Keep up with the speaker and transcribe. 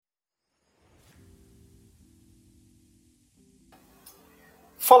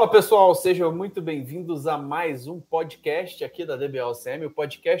Fala pessoal, sejam muito bem-vindos a mais um podcast aqui da DBA-OCM, o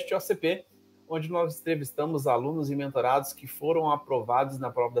podcast OCP, onde nós entrevistamos alunos e mentorados que foram aprovados na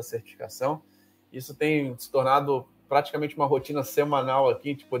prova da certificação. Isso tem se tornado praticamente uma rotina semanal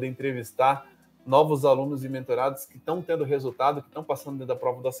aqui, de poder entrevistar novos alunos e mentorados que estão tendo resultado, que estão passando dentro da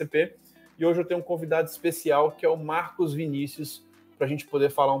prova da OCP. E hoje eu tenho um convidado especial, que é o Marcos Vinicius, para a gente poder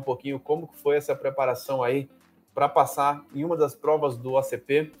falar um pouquinho como foi essa preparação aí para passar em uma das provas do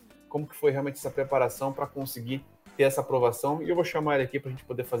OCP, como que foi realmente essa preparação para conseguir ter essa aprovação. E eu vou chamar ele aqui para a gente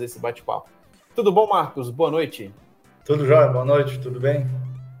poder fazer esse bate-papo. Tudo bom, Marcos? Boa noite. Tudo jóia, boa noite, tudo bem?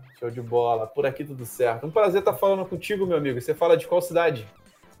 Show de bola, por aqui tudo certo. Um prazer estar falando contigo, meu amigo. Você fala de qual cidade?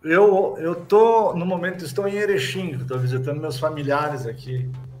 No momento, estou em Erechim, estou visitando meus familiares aqui.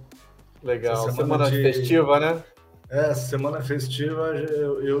 Legal, semana festiva, né? Semana festiva,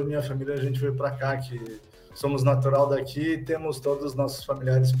 eu e minha família, a gente veio para cá, que somos natural daqui e temos todos os nossos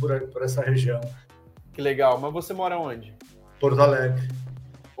familiares por essa região. Que legal, mas você mora onde? Porto Alegre.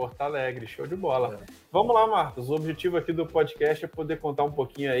 Porto Alegre, show de bola. Vamos lá, Marcos, o objetivo aqui do podcast é poder contar um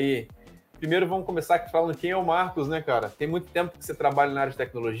pouquinho aí. Primeiro vamos começar aqui falando quem é o Marcos, né, cara? Tem muito tempo que você trabalha na área de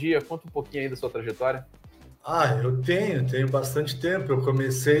tecnologia, conta um pouquinho aí da sua trajetória. Eu tenho bastante tempo. Eu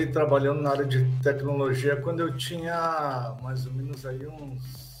comecei trabalhando na área de tecnologia quando eu tinha mais ou menos aí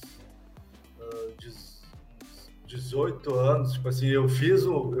uns 18 anos. Tipo assim, eu fiz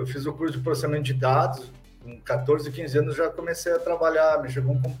o curso de processamento de dados, com 14, 15 anos já comecei a trabalhar, mexer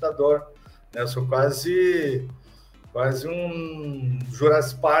com computador, né? Eu sou quase um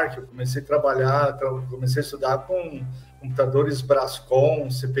Jurassic Park. Eu comecei a trabalhar, comecei a estudar com computadores Brascom,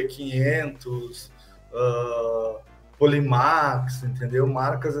 CP500, Polimax, entendeu?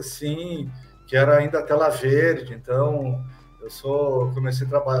 Marcas assim, que era ainda tela verde. Então, comecei a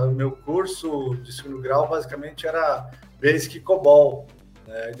trabalhar, o meu curso de segundo grau basicamente era Basic e COBOL,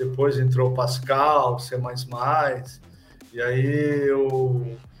 né? E depois entrou Pascal, C++, e aí eu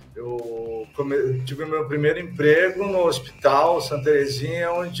tive meu primeiro emprego no hospital Santa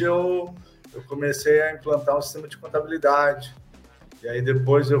Terezinha, onde eu comecei a implantar um sistema de contabilidade. E aí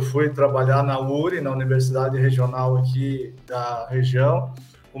depois eu fui trabalhar na URI, na Universidade Regional aqui da região,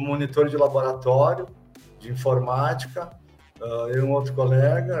 como monitor de laboratório de informática. Eu e um outro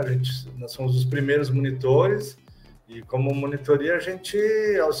colega, nós somos os primeiros monitores, e como monitoria a gente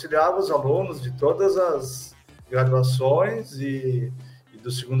auxiliava os alunos de todas as graduações e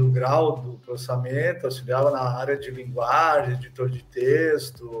do segundo grau do processamento, auxiliava na área de linguagem, editor de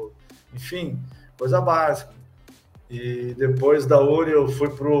texto, enfim, coisa básica. E depois da URI eu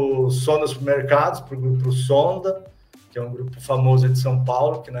fui para o Sonda Supermercados, para o grupo Sonda, que é um grupo famoso de São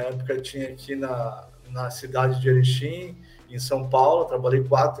Paulo, que na época tinha aqui na cidade de Erechim, em São Paulo. Trabalhei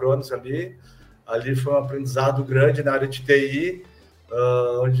 4 anos ali. Ali foi um aprendizado grande na área de TI,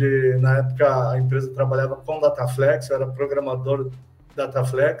 onde na época a empresa trabalhava com Dataflex, eu era programador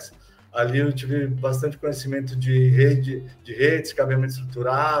Dataflex. Ali eu tive bastante conhecimento de redes, cabeamento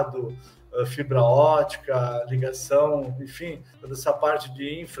estruturado, fibra ótica, ligação, enfim, toda essa parte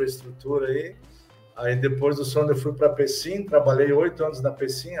de infraestrutura aí. Aí depois do Sonda eu fui para a Pecim, trabalhei 8 anos na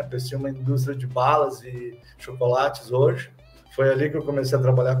Pecim. A Pecim é uma indústria de balas e chocolates hoje. Foi ali que eu comecei a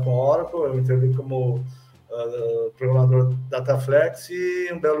trabalhar com Oracle. Eu entrei como programador Dataflex e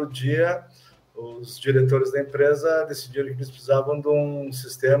um belo dia os diretores da empresa decidiram que eles precisavam de um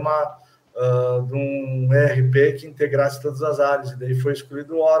sistema, de um ERP que integrasse todas as áreas, e daí foi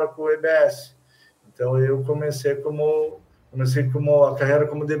escolhido o Oracle EBS. Então eu comecei a carreira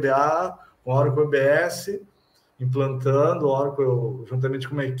como DBA com Oracle EBS, implantando o Oracle juntamente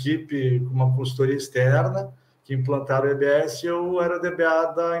com uma equipe, com uma consultoria externa que implantaram o EBS, e eu era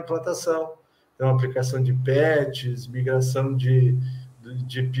DBA da implantação. Então aplicação de patches, migração de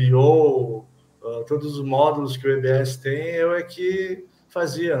PO, todos os módulos que o EBS tem, eu é que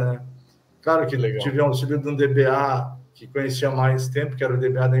fazia, né? Claro que tive um auxílio de um DBA que conhecia há mais tempo, que era o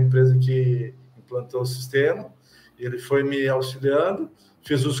DBA da empresa que implantou o sistema, e ele foi me auxiliando.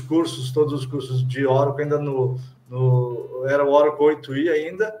 Fiz todos os cursos de Oracle, ainda era o Oracle 8i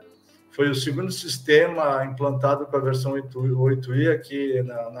ainda. Foi o segundo sistema implantado com a versão 8i aqui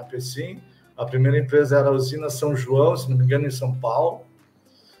na Pecim. A primeira empresa era a usina São João, se não me engano, em São Paulo.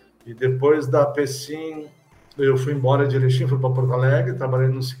 E depois da Pecim, eu fui embora de Erechim, fui para Porto Alegre, trabalhei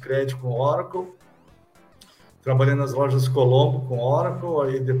no Sicredi com Oracle, trabalhei nas lojas Colombo com Oracle,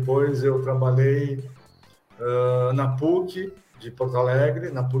 aí depois eu trabalhei na PUC de Porto Alegre,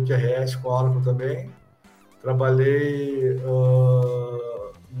 na PUC RS com Oracle também, trabalhei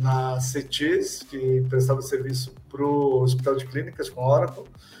na CETIS, que prestava serviço para o Hospital de Clínicas com Oracle,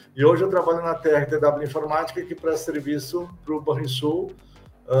 e hoje eu trabalho na TRTW Informática, que presta serviço para o Banrisul,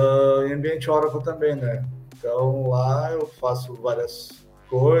 em ambiente Oracle também, né? Então, lá eu faço várias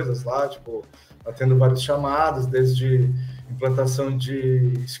coisas lá, tipo, atendo vários chamados, desde implantação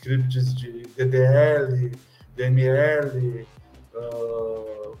de scripts de DDL, DML,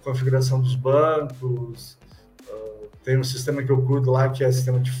 configuração dos bancos. Tem um sistema que eu cuido lá, que é o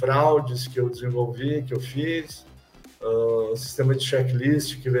sistema de fraudes, que eu desenvolvi, que eu fiz. O sistema de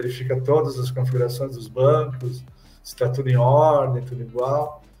checklist, que verifica todas as configurações dos bancos, se está tudo em ordem, tudo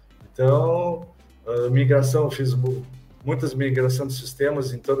igual. Então, migração, eu fiz muitas migrações de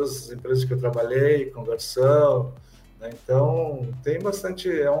sistemas em todas as empresas que eu trabalhei, conversão, né? Então, tem bastante,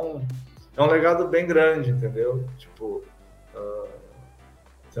 é um legado bem grande, entendeu? Tipo,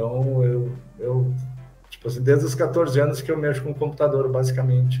 então, eu tipo assim, desde os 14 anos que eu mexo com computador,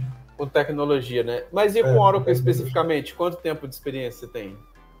 basicamente. Com tecnologia, né? Mas e com Oracle especificamente? Quanto tempo de experiência você tem?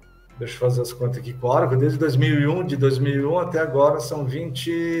 Deixa eu fazer as contas aqui com Oracle. Desde 2001, de 2001 até agora, são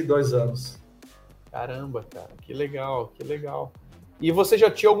 22 anos. Caramba, cara, que legal, que legal. E você já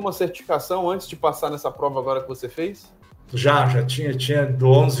tinha alguma certificação antes de passar nessa prova agora que você fez? Já tinha do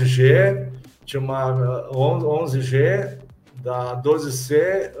 11G, tinha uma 11G, da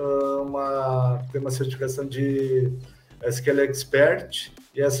 12C, tem uma certificação de SQL Expert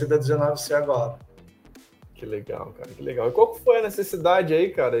e essa da 19C agora. Que legal, cara, que legal. E qual que foi a necessidade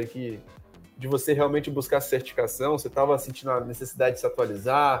aí, cara, de você realmente buscar certificação? Você estava sentindo a necessidade de se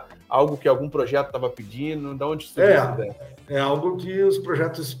atualizar? Algo que algum projeto estava pedindo? De onde surgiu essa ideia? É algo que os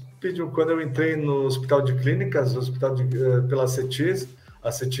projetos pediam. Quando eu entrei no Hospital de Clínicas, pela CETIS,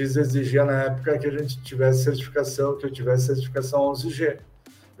 a CETIS exigia na época que a gente tivesse certificação, que eu tivesse certificação 11G.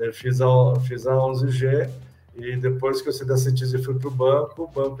 Eu fiz a 11G e depois que eu saí da CETIS e fui para o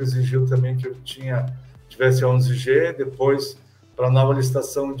banco exigiu também que eu tivesse a 11G. Depois, para a nova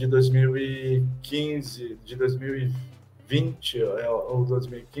licitação de 2015, de 2020, ou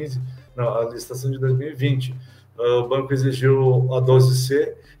 2015, não, a licitação de 2020, o banco exigiu a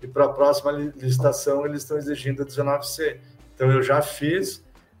 12C e para a próxima licitação eles estão exigindo a 19C. Então, eu já fiz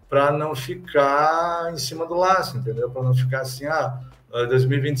para não ficar em cima do laço, entendeu? Para não ficar assim,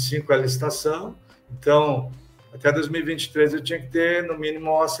 2025 é a licitação, então, até 2023 eu tinha que ter, no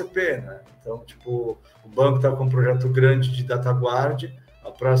mínimo, a OCP, né? Então, tipo, o banco está com um projeto grande de DataGuard, a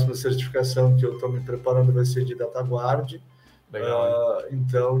próxima certificação que eu estou me preparando vai ser de DataGuard.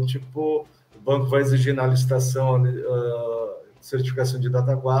 Então, tipo, o banco vai exigir na licitação certificação de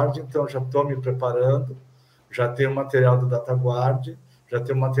DataGuard, então já estou me preparando, já tenho material do DataGuard, já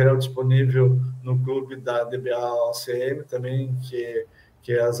tenho material disponível no clube da DBA-OCM também,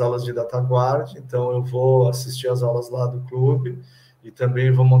 que é as aulas de DataGuard, então eu vou assistir as aulas lá do clube e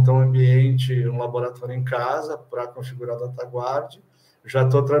também vou montar um ambiente, um laboratório em casa para configurar o DataGuard. Já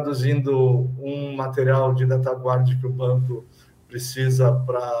estou traduzindo um material de DataGuard que o banco precisa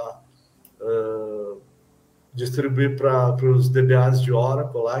para distribuir para os DBAs de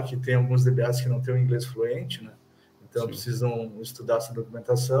Oracle lá, que tem alguns DBAs que não têm o inglês fluente, né? Então, precisam estudar essa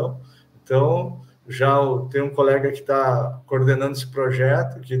documentação. Então, já tem um colega que está coordenando esse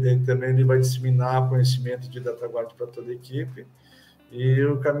projeto, que também ele vai disseminar conhecimento de DataGuard para toda a equipe, e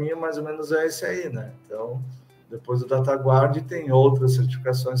o caminho mais ou menos é esse aí, né? Então, depois do DataGuard, tem outras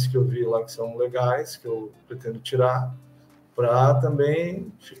certificações que eu vi lá que são legais, que eu pretendo tirar, para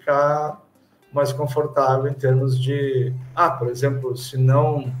também ficar mais confortável em termos de... por exemplo, se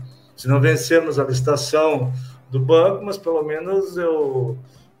não vencermos a licitação do banco, mas pelo menos eu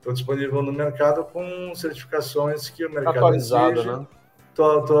estou disponível no mercado com certificações que o mercado atualizado, exige. Né?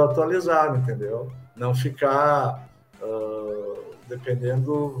 Tô atualizado, entendeu? Não ficar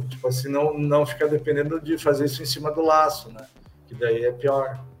dependendo, tipo assim, não ficar dependendo de fazer isso em cima do laço, né? Que daí é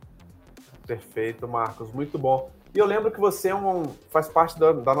pior. Perfeito, Marcos, muito bom. E eu lembro que você faz parte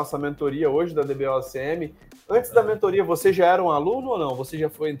da nossa mentoria hoje, da DBOCM. Antes da mentoria, você já era um aluno ou não? Você já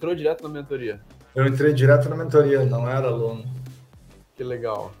entrou direto na mentoria? Eu entrei direto na mentoria, não era aluno. Que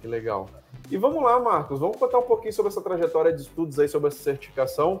legal, que legal. E vamos lá, Marcos, vamos contar um pouquinho sobre essa trajetória de estudos aí, sobre essa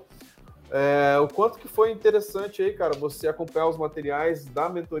certificação. O quanto que foi interessante aí, cara, você acompanhar os materiais da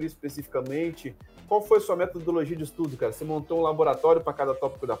mentoria especificamente. Qual foi a sua metodologia de estudo, cara? Você montou um laboratório para cada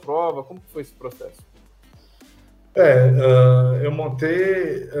tópico da prova? Como que foi esse processo? Eu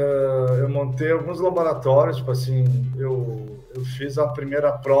montei alguns laboratórios, tipo assim, eu fiz a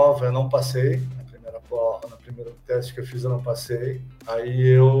primeira prova, eu não passei, no primeiro teste que eu fiz eu não passei, aí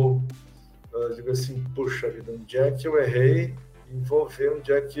eu digo assim, puxa vida, onde é que eu errei, e vou ver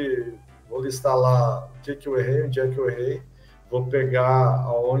vou listar lá o que eu errei, onde é que eu errei, vou pegar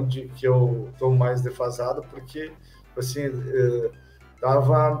aonde que eu estou mais defasado, porque, assim, eu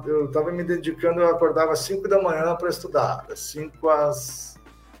estava me dedicando, eu acordava às 5 da manhã para estudar, das 5 às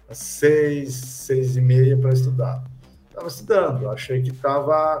às 6h30 para estudar. Estava estudando, achei que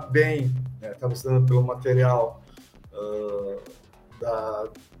estava bem, estava estudando pelo material da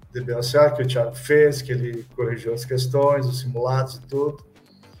DBOCA que o Thiago fez, que ele corrigiu as questões, os simulados e tudo,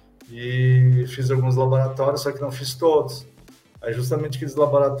 e fiz alguns laboratórios, só que não fiz todos. Aí justamente aqueles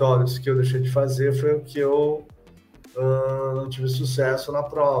laboratórios que eu deixei de fazer foi o que eu não tive sucesso na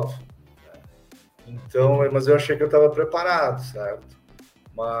prova. Então, mas eu achei que eu estava preparado, certo?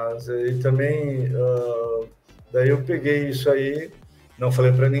 Mas aí também, daí eu peguei isso aí, não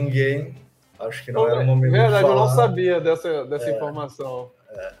falei para ninguém, acho que não era o momento de falar. Verdade, eu não sabia dessa informação.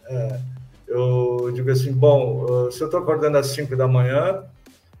 Eu digo assim, bom, se eu estou acordando às 5 da manhã,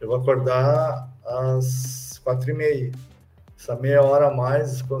 eu vou acordar às 4h30. Essa meia hora a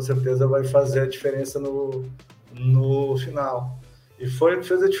mais, com certeza, vai fazer a diferença no final. E foi o que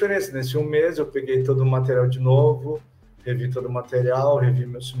fez a diferença. Nesse um mês, eu peguei todo o material de novo, revi todo o material, revi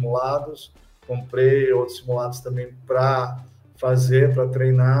meus simulados, comprei outros simulados também para fazer, para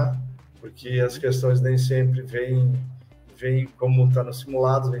treinar, porque as questões nem sempre vêm como está nos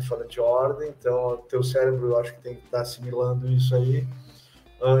simulados, vem fora de ordem, então o teu cérebro, eu acho que tem que estar assimilando isso aí.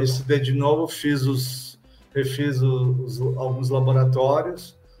 Estudei de novo, refiz alguns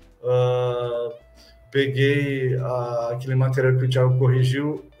laboratórios, peguei aquele material que o Thiago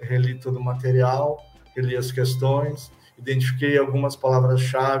corrigiu, reli todo o material, reli as questões, identifiquei algumas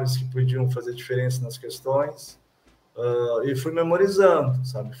palavras-chave que podiam fazer diferença nas questões, e fui memorizando,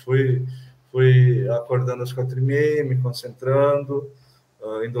 sabe? Fui acordando às 4h30, me concentrando,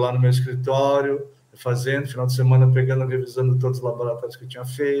 indo lá no meu escritório, fazendo, final de semana pegando, revisando todos os laboratórios que eu tinha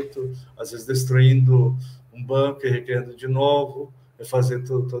feito, às vezes destruindo um banco e recriando de novo,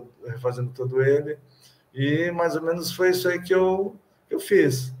 refazendo todo ele, e mais ou menos foi isso aí que eu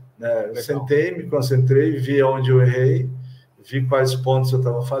fiz, né? Eu sentei, me concentrei, vi onde eu errei, vi quais pontos eu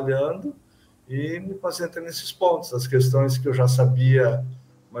estava falhando e me concentrei nesses pontos, as questões que eu já sabia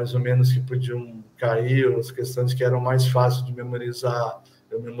mais ou menos que podiam cair, as questões que eram mais fáceis de memorizar,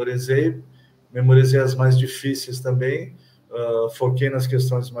 eu memorizei as mais difíceis também, foquei nas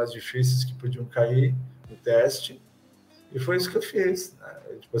questões mais difíceis que podiam cair no teste, e foi isso que eu fiz. Né?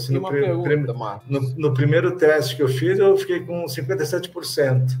 Tipo assim, no primeiro teste que eu fiz, eu fiquei com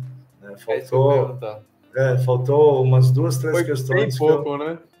 57%. Né? Faltou umas 2, 3 questões. Foi bem pouco,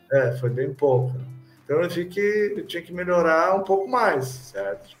 né? Foi bem pouco. Então eu vi que eu tinha que melhorar um pouco mais,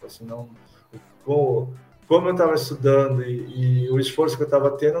 certo? Tipo assim, como eu estava estudando e o esforço que eu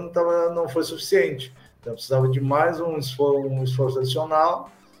estava tendo não foi suficiente. Então eu precisava de mais um esforço adicional,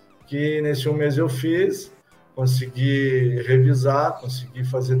 que nesse um mês eu fiz, consegui revisar, consegui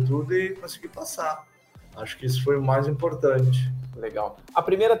fazer tudo e consegui passar. Acho que isso foi o mais importante. Legal. A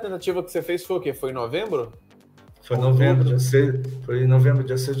primeira tentativa que você fez foi o quê? Foi em novembro? Foi em novembro,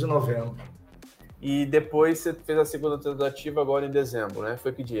 dia 6 de novembro. E depois você fez a segunda tentativa agora em dezembro, né?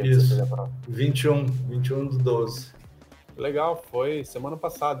 Foi que dia Isso, que você fez a prova? 21/12. Legal, foi semana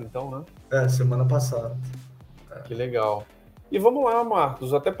passada então, né? Semana passada. Que legal. E vamos lá,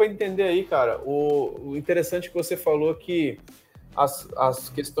 Marcos, até para entender aí, cara, o interessante que você falou que as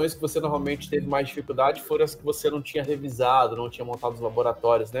questões que você normalmente teve mais dificuldade foram as que você não tinha revisado, não tinha montado os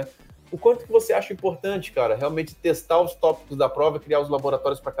laboratórios, né? O quanto que você acha importante, cara, realmente testar os tópicos da prova, criar os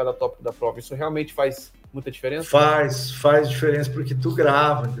laboratórios para cada tópico da prova? Isso realmente faz muita diferença? Faz diferença porque tu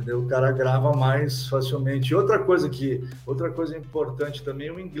grava, entendeu? O cara grava mais facilmente. E outra coisa importante também,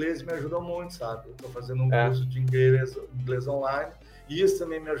 o inglês me ajuda muito, sabe? Eu estou fazendo um curso de inglês online e isso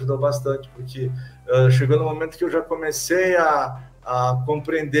também me ajudou bastante, porque chegou no momento que eu já comecei a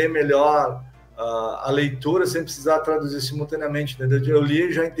compreender melhor a leitura sem precisar traduzir simultaneamente, entendeu? Eu li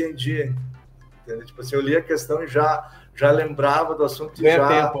e já entendi, entendeu? Tipo assim, eu li a questão e já lembrava do assunto e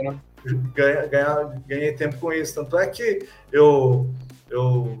tempo, né? Ganhei tempo com isso. Tanto é que eu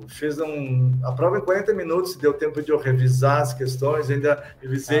fiz a prova em 40 minutos, deu tempo de eu revisar as questões, ainda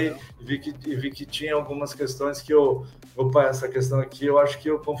revisei e vi que tinha algumas questões que essa questão aqui eu acho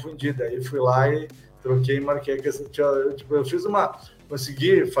que eu confundi, daí fui lá e troquei e marquei a questão.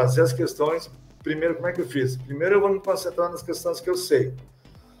 Consegui fazer as questões. Primeiro, como é que eu fiz? Primeiro eu vou me concentrar nas questões que eu sei,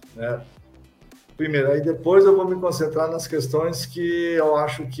 né? Primeiro, aí depois eu vou me concentrar nas questões que eu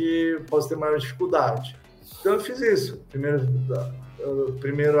acho que posso ter maior dificuldade. Então eu fiz isso.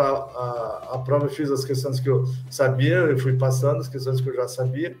 Primeiro a prova eu fiz as questões que eu sabia, eu fui passando as questões que eu já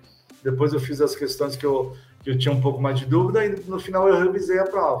sabia. Depois eu fiz as questões que eu tinha um pouco mais de dúvida e no final eu revisei a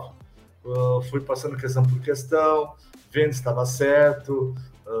prova. Fui passando questão por questão, vendo se estava certo,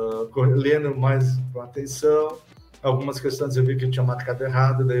 lendo mais com atenção. Algumas questões eu vi que eu tinha marcado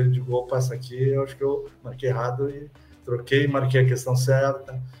errado, daí eu digo, opa, essa aqui eu acho que eu marquei errado e troquei, marquei a questão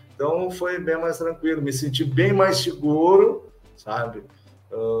certa. Então, foi bem mais tranquilo, me senti bem mais seguro, sabe?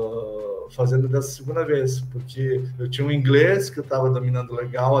 Fazendo dessa segunda vez, porque eu tinha um inglês que eu estava dominando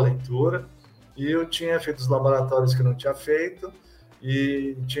legal a leitura, e eu tinha feito os laboratórios que eu não tinha feito,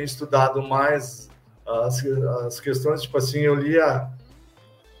 e tinha estudado mais as questões, tipo assim, eu lia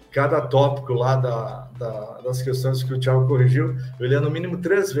cada tópico lá das questões que o Thiago corrigiu, eu lia no mínimo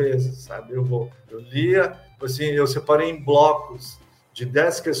 3 vezes, sabe? Eu lia, assim, eu separei em blocos de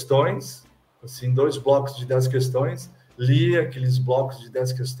 10 questões, assim, 2 blocos de 10 questões, lia aqueles blocos de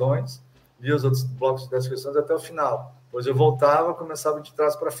 10 questões, lia os outros blocos de 10 questões até o final. Depois eu voltava, começava de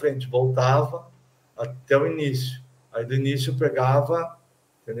trás para frente, voltava até o início. Aí do início eu pegava,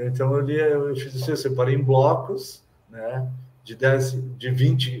 entendeu? Então eu fiz isso, eu separei em blocos, né? De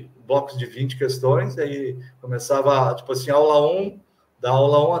 20 blocos de 20 questões, aí começava, tipo assim, aula 1, da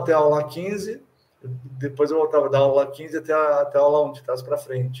aula 1 até a aula 15, depois eu voltava da aula 15 até a aula 1, de trás para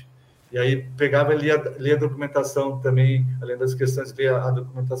frente. E aí pegava e lia a documentação também, além das questões, lia a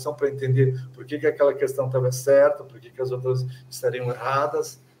documentação para entender por que aquela questão estava certa, por que as outras estariam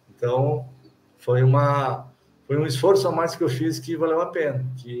erradas. Então, foi um esforço a mais que eu fiz que valeu a pena,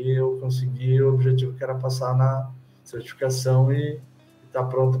 que eu consegui o objetivo que era passar na certificação e estar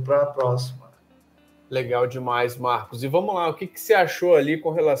pronto para a próxima. Legal demais, Marcos. E vamos lá, o que você achou ali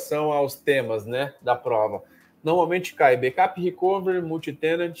com relação aos temas, né, da prova? Normalmente cai Backup Recovery,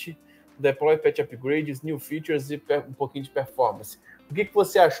 Multi-Tenant, Deploy Patch Upgrades, New Features e um pouquinho de Performance. O que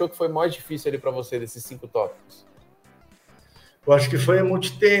você achou que foi mais difícil ali para você desses 5 tópicos? Eu acho que foi a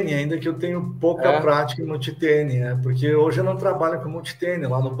multitene, ainda que eu tenho pouca prática em multitene, né? Porque hoje eu não trabalho com multitene,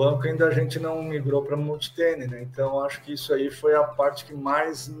 lá no banco ainda a gente não migrou para multitene, né? Então acho que isso aí foi a parte que eu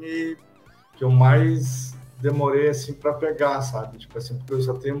mais demorei assim para pegar, sabe? Tipo assim, porque eu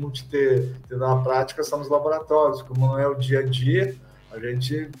só tenho multitene, na prática são nos laboratórios, como não é o dia a dia, a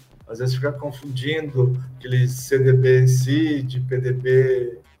gente às vezes fica confundindo aqueles CDB, CID,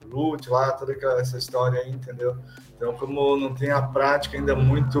 PDB, root lá, toda essa história aí, entendeu? Então, como não tem a prática ainda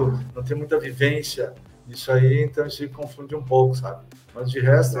não tem muita vivência nisso aí, então isso confunde um pouco, sabe? Mas de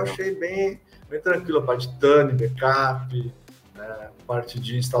resto eu achei bem tranquilo, a parte de TAN, backup, né? Parte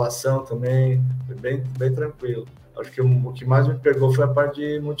de instalação também, foi bem tranquilo. Acho que o que mais me pegou foi a parte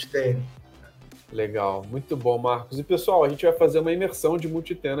de multitenant. Legal, muito bom, Marcos. E pessoal, a gente vai fazer uma imersão de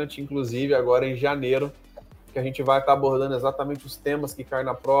multitenant, inclusive agora em janeiro, que a gente vai estar abordando exatamente os temas que caem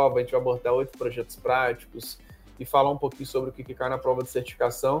na prova, a gente vai abordar 8 projetos práticos e falar um pouquinho sobre o que cai na prova de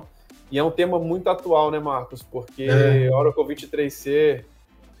certificação. E é um tema muito atual, né, Marcos? Porque Oracle 23C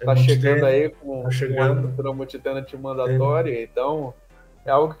está chegando aí com a multitenant mandatória, então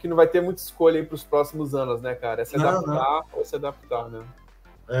é algo que não vai ter muita escolha aí para os próximos anos, né, cara? É se adaptar ou se adaptar, né?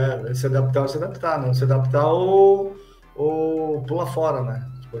 Se adaptar ou se adaptar, não. Se adaptar ou pula fora, né?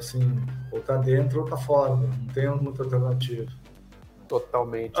 Tipo assim, ou tá dentro ou tá fora, não tem muita alternativa.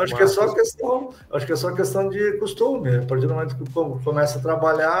 Totalmente. Acho que é só questão de costume. A partir do momento que tu começa a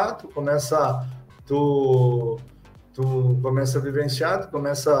trabalhar, tu começa a vivenciar, tu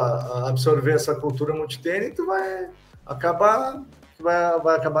começa a absorver essa cultura multitene e tu vai acabar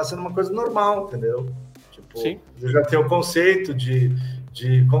sendo uma coisa normal, entendeu? Tipo, sim. Você já tem o conceito de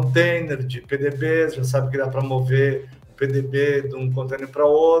container, de PDBs, já sabe que dá para mover o PDB de um container para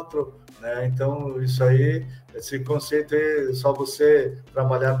outro, né? Então, isso aí, esse conceito aí, só você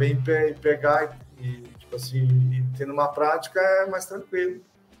trabalhar bem e pegar e, tipo assim, e tendo uma prática é mais tranquilo.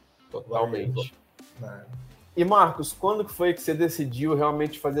 Totalmente. E, Marcos, quando que foi que você decidiu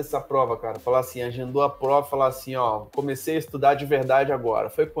realmente fazer essa prova, cara? Falar assim, agendou a prova, falar assim, ó, comecei a estudar de verdade agora.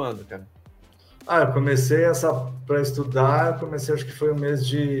 Foi quando, cara? Eu comecei para estudar, acho que foi o mês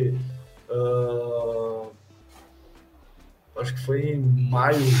de... acho que foi em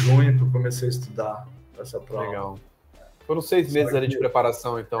maio, junho que eu comecei a estudar essa prova. Legal. Foram 6 meses ali de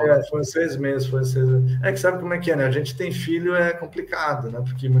preparação, então. Foram 6 meses, É que sabe como é que é, né? A gente tem filho, é complicado, né?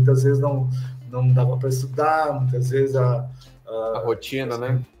 Porque muitas vezes não dava para estudar, muitas vezes a rotina, assim,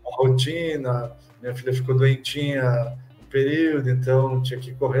 né? A rotina, minha filha ficou doentinha um período, então tinha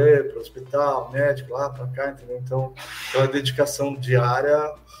que correr para o hospital, médico, lá para cá, entendeu? Então, aquela dedicação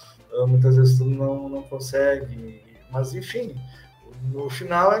diária, muitas vezes tu não consegue. Mas, enfim, no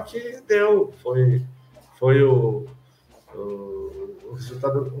final é que deu. Foi o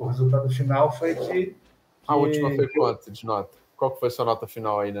resultado final foi que... A última foi quanto de nota? Qual que foi a sua nota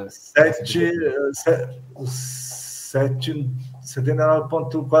final aí, né?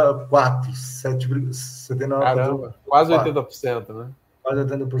 79,4. 79,4. Caramba, quase 80%, né? Quase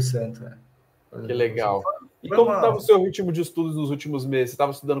 80%, Que legal. E como estava o seu ritmo de estudos nos últimos meses? Você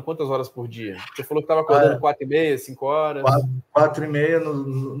estava estudando quantas horas por dia? Você falou que estava acordando 4h30, 5 horas.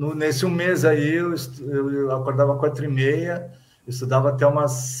 4h30. Nesse um mês aí, eu acordava 4h30, estudava até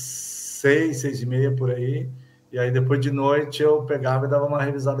umas 6h30 por aí. E aí, depois de noite, eu pegava e dava uma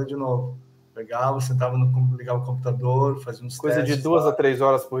revisada de novo. Pegava, sentava, ligava o computador, fazia uns Coisa testes. De 2 a 3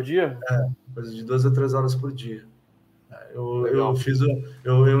 horas por dia? Coisa de 2 a 3 horas por dia. Legal.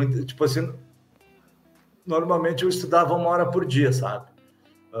 Tipo assim, normalmente eu estudava 1 hora por dia, sabe?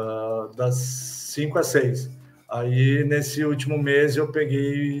 Das 5 às 6. Aí, nesse último mês, eu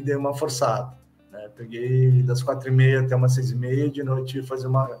peguei e dei uma forçada, né? Peguei das 4h30 até umas 6h30, de noite fazer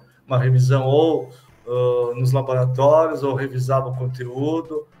uma revisão ou nos laboratórios, ou revisava o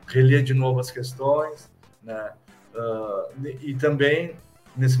conteúdo, relia de novo as questões, né? E também,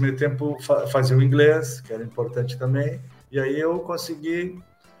 nesse meio tempo, fazia o inglês, que era importante também, e aí eu consegui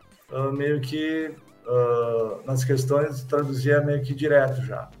meio que nas questões traduzia meio que direto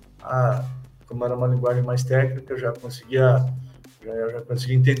já. Como era uma linguagem mais técnica, já conseguia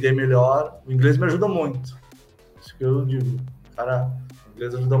entender melhor. O inglês me ajuda muito. Isso que eu digo, cara, o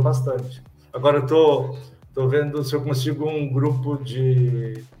inglês ajudou bastante. Agora eu tô vendo se eu consigo um grupo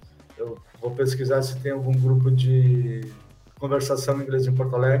de... Eu vou pesquisar se tem algum grupo de conversação em inglês em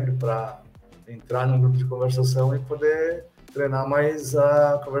Porto Alegre para entrar num grupo de conversação e poder treinar mais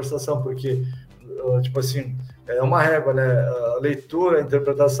a conversação, porque, tipo assim, é uma régua, né? A leitura, a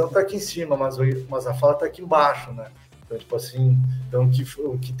interpretação está aqui em cima, mas a fala está aqui embaixo, né? Então, tipo assim,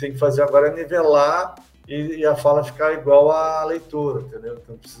 o que tem que fazer agora é nivelar e a fala ficar igual à leitura, entendeu?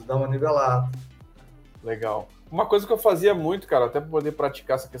 Então, precisa dar uma nivelada. Legal. Uma coisa que eu fazia muito, cara, até para poder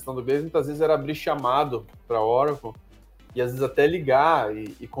praticar essa questão do inglês, muitas vezes era abrir chamado para Oracle e às vezes até ligar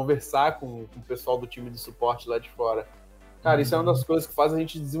e conversar com o pessoal do time de suporte lá de fora. Cara, isso é uma das coisas que faz a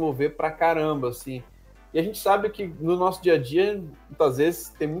gente desenvolver pra caramba, assim. E a gente sabe que no nosso dia a dia, muitas vezes,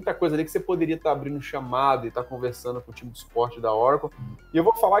 tem muita coisa ali que você poderia estar abrindo chamado e estar conversando com o time de suporte da Oracle. E eu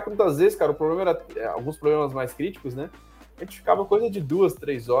vou falar que muitas vezes, cara, o problema era alguns problemas mais críticos, né? A gente ficava coisa de 2,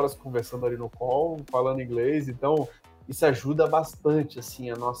 3 horas conversando ali no call, falando inglês. Então, isso ajuda bastante, assim,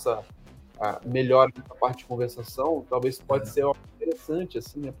 a nossa melhora na parte de conversação. Talvez pode ser algo interessante,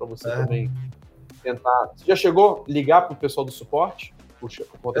 assim, né, para você também tentar. Você já chegou a ligar para o pessoal do suporte por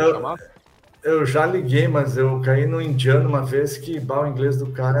conta de chamada? Eu já liguei, mas eu caí no indiano uma vez que o inglês do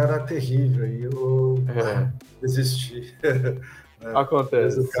cara era terrível e eu desisti.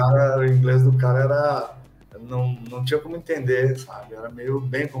 Acontece. O inglês do cara era... Não tinha como entender, sabe? Era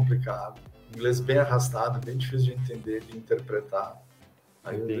bem complicado. Inglês bem arrastado, bem difícil de entender, de interpretar.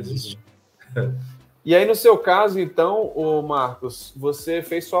 Aí eu desisti. E aí, no seu caso, então, Marcos, você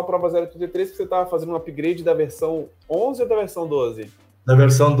fez só a prova 033 que você estava fazendo um upgrade da versão 11 ou da versão 12? Da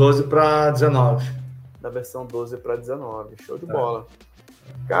versão 12 para 19. Da versão 12 para 19. Show de bola.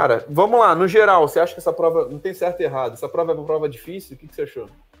 Cara, vamos lá. No geral, você acha que essa prova... Não tem certo e errado. Essa prova é uma prova difícil? O que você achou?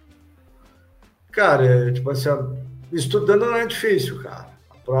 Cara, tipo assim, estudando não é difícil, cara.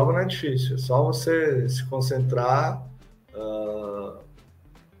 A prova não é difícil. É só você se concentrar,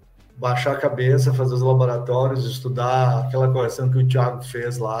 baixar a cabeça, fazer os laboratórios, estudar aquela correção que o Thiago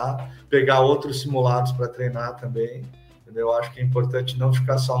fez lá, pegar outros simulados para treinar também. Entendeu? Eu acho que é importante não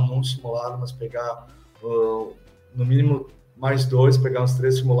ficar só num simulado, mas pegar no mínimo mais 2, pegar uns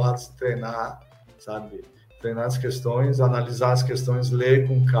 3 simulados e treinar, sabe? Treinar as questões, analisar as questões, ler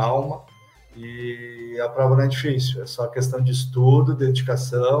com calma. E a prova não é difícil, é só questão de estudo,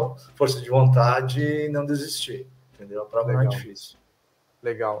 dedicação, força de vontade e não desistir, entendeu? A prova não é difícil.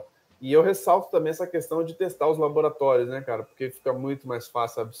 Legal. E eu ressalto também essa questão de testar os laboratórios, né, cara? Porque fica muito mais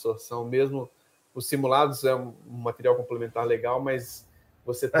fácil a absorção, mesmo os simulados é um material complementar legal, mas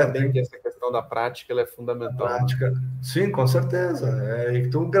você também tem essa questão da prática, ela é fundamental. Prática, sim, com certeza. É que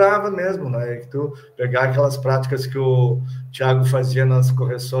tu grava mesmo, né? É que tu pegar aquelas práticas que o Thiago fazia nas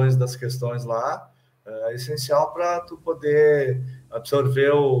correções das questões lá, é essencial para tu poder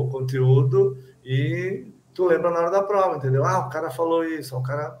absorver o conteúdo e tu lembra na hora da prova, entendeu? O cara falou isso, o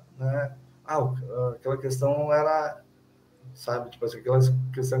cara, né? Aquela questão era, sabe? Tipo assim, aquela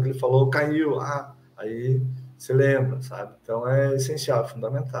questão que ele falou caiu, aí você lembra, sabe? Então é essencial,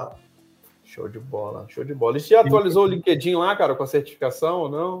 fundamental. Show de bola, show de bola. E você já atualizou o LinkedIn lá, cara, com a certificação ou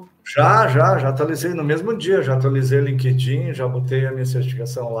não? Já atualizei no mesmo dia, já atualizei o LinkedIn, já botei a minha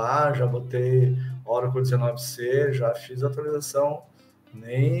certificação lá, já botei Oracle 19C, já fiz a atualização,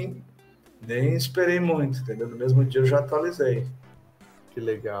 nem esperei muito, entendeu? No mesmo dia eu já atualizei. Que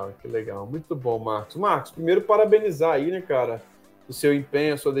legal, que legal. Muito bom, Marcos. Marcos, primeiro parabenizar aí, né, cara, o seu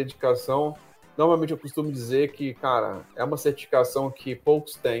empenho, a sua dedicação. Normalmente eu costumo dizer que, cara, é uma certificação que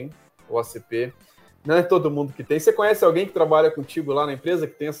poucos têm, o OCP. Não é todo mundo que tem. Você conhece alguém que trabalha contigo lá na empresa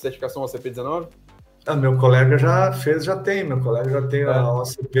que tem essa certificação OCP 19? Meu colega já tem. Meu colega já tem a É,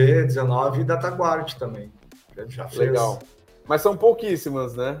 OCP 19 e DataGuard também. Ele já fez. legal. Mas são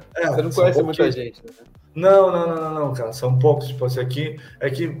pouquíssimas, né? Você não São conhece muita pouquíssimos. gente, né? Não, cara, são poucos. Tipo, assim, aqui, é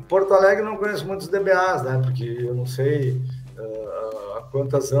que Porto Alegre não conheço muitos DBAs, né? Porque eu não sei a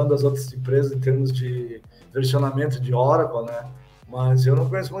quantas andam as outras empresas em termos de versionamento de Oracle, né? Mas eu não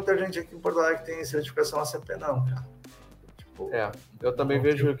conheço muita gente aqui em Porto Alegre que tem certificação ACP, não, cara. Tipo, Eu também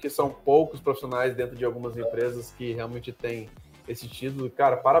vejo que são poucos profissionais dentro de algumas empresas que realmente têm esse título.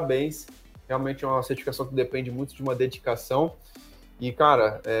 Cara, parabéns. Realmente é uma certificação que depende muito de uma dedicação. E,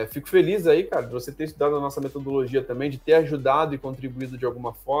 cara, fico feliz aí, cara, de você ter estudado a nossa metodologia também, de ter ajudado e contribuído de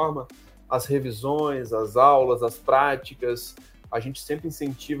alguma forma as revisões, as aulas, as práticas. A gente sempre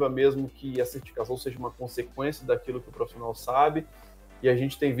incentiva mesmo que a certificação seja uma consequência daquilo que o profissional sabe. E a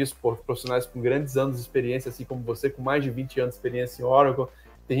gente tem visto profissionais com grandes anos de experiência, assim como você, com mais de 20 anos de experiência em Oracle.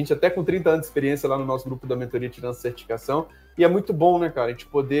 Tem gente até com 30 anos de experiência lá no nosso grupo da mentoria tirando certificação. E é muito bom, né, cara, a gente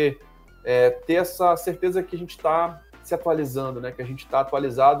poder ter essa certeza que a gente está se atualizando, né? Que a gente está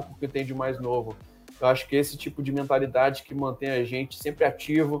atualizado com o que tem de mais novo. Eu acho que esse tipo de mentalidade que mantém a gente sempre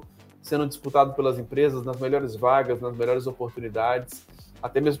ativo, sendo disputado pelas empresas, nas melhores vagas, nas melhores oportunidades,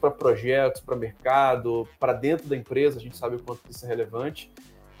 até mesmo para projetos, para mercado, para dentro da empresa, a gente sabe o quanto isso é relevante.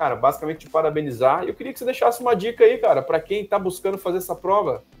 Cara, basicamente te parabenizar. Eu queria que você deixasse uma dica aí, cara, para quem está buscando fazer essa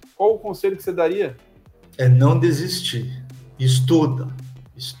prova. Qual o conselho que você daria? É não desistir. Estuda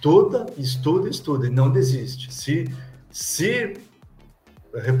e não desiste. Se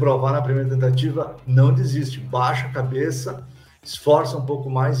reprovar na primeira tentativa, não desiste. Baixa a cabeça, esforça um pouco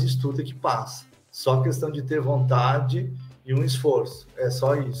mais e estuda que passa. Só questão de ter vontade e um esforço. É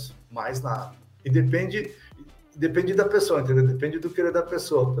só isso, mais nada. E depende da pessoa, entendeu? Depende do querer da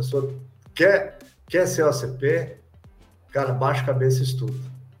pessoa. A pessoa quer ser OCP, cara, baixa a cabeça e estuda.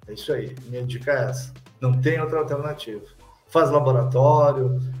 É isso aí. Minha dica é essa. Não tem outra alternativa. Faz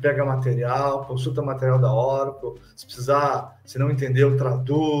laboratório, pega material, consulta material da Oracle, se precisar, se não entendeu,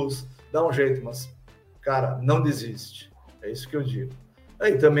 traduz, dá um jeito, mas, cara, não desiste. É isso que eu digo.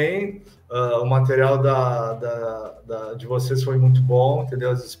 Aí também, o material de vocês foi muito bom, entendeu?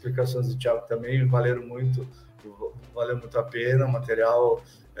 As explicações do Thiago também valeu muito a pena, o material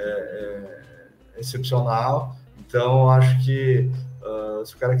excepcional. Então, acho que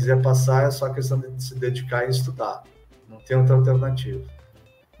se o cara quiser passar, é só questão de se dedicar e estudar. Não tem outra alternativa.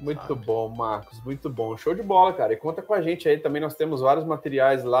 Muito bom, Marcos, muito bom. Show de bola, cara. E conta com a gente aí também, nós temos vários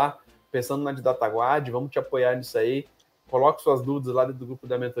materiais lá, pensando na de DataGuard, vamos te apoiar nisso aí. Coloque suas dúvidas lá dentro do grupo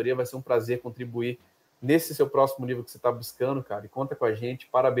da mentoria, vai ser um prazer contribuir nesse seu próximo nível que você está buscando, cara. E conta com a gente,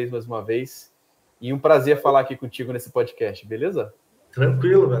 parabéns mais uma vez. E um prazer falar aqui contigo nesse podcast, beleza?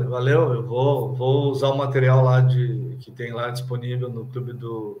 Tranquilo, velho, valeu. Eu vou usar o material lá que tem lá disponível no clube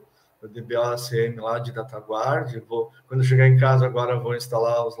do DBA-ACM lá de DataGuard. Quando eu chegar em casa agora, eu vou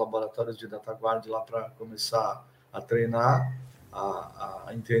instalar os laboratórios de DataGuard lá para começar a treinar, a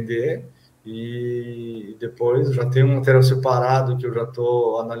entender. E depois já tem um material separado que eu já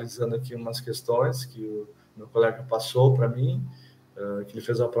estou analisando aqui umas questões que o meu colega passou para mim, que ele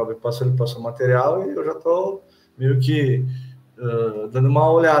fez a prova e ele passou o material, e eu já estou meio que dando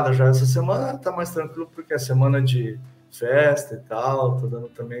uma olhada já. Essa semana está mais tranquilo porque é semana de festa e tal, estou dando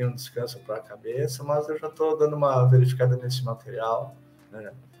também um descanso para a cabeça, mas eu já estou dando uma verificada nesse material,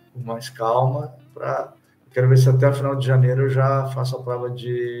 né, com mais calma, quero ver se até o final de janeiro eu já faço a prova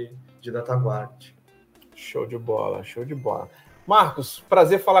de DataGuard. Show de bola, show de bola. Marcos,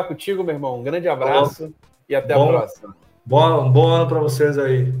 prazer falar contigo, meu irmão. Um grande abraço e até a próxima. Bom ano para vocês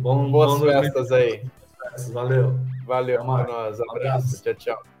aí. Boas festas aí. Valeu. Valeu para nós. Abraço.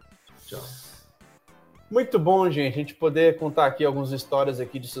 Tchau. Muito bom, gente, a gente poder contar aqui algumas histórias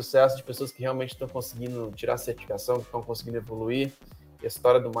aqui de sucesso de pessoas que realmente estão conseguindo tirar a certificação, que estão conseguindo evoluir. E a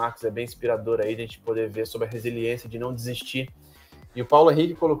história do Marcos é bem inspiradora aí, de a gente poder ver sobre a resiliência de não desistir. E o Paulo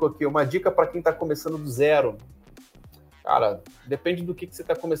Henrique colocou aqui uma dica para quem está começando do zero. Cara, depende do que você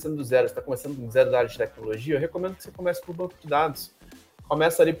está começando do zero. Você está começando do zero da área de tecnologia? Eu recomendo que você comece por banco de dados.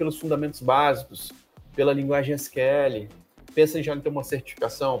 Começa ali pelos fundamentos básicos, pela linguagem SQL. Pensa em já ter uma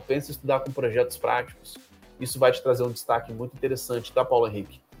certificação, pensa em estudar com projetos práticos. Isso vai te trazer um destaque muito interessante, tá, Paulo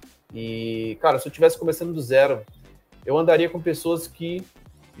Henrique? E, cara, se eu estivesse começando do zero, eu andaria com pessoas que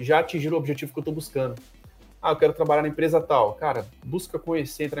já atingiram o objetivo que eu estou buscando. Eu quero trabalhar na empresa tal. Cara, busca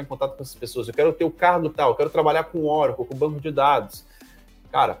conhecer, entrar em contato com essas pessoas. Eu quero ter o cargo tal, eu quero trabalhar com Oracle, com banco de dados.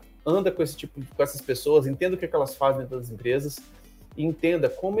 Cara, anda com essas pessoas, entenda o que elas fazem dentro das empresas e entenda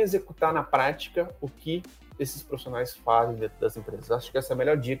como executar na prática o que esses profissionais fazem dentro das empresas. Acho que essa é a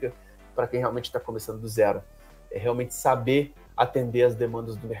melhor dica para quem realmente está começando do zero. É realmente saber atender as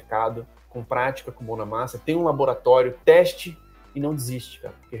demandas do mercado, com prática, com mão na massa, tem um laboratório, teste e não desiste,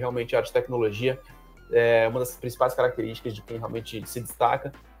 cara, porque realmente a área de tecnologia é uma das principais características de quem realmente se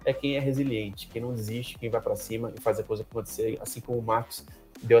destaca é quem é resiliente, quem não desiste, quem vai para cima e faz a coisa acontecer, assim como o Marcos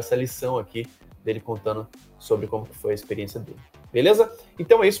deu essa lição aqui dele contando sobre como foi a experiência dele. Beleza?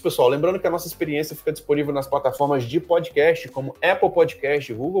 Então é isso, pessoal. Lembrando que a nossa experiência fica disponível nas plataformas de podcast, como Apple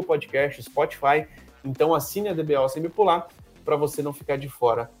Podcast, Google Podcast, Spotify. Então assine a DBA OCP por lá, para você não ficar de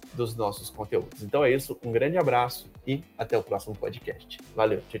fora dos nossos conteúdos. Então é isso, um grande abraço e até o próximo podcast.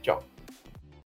 Valeu, tchau, tchau.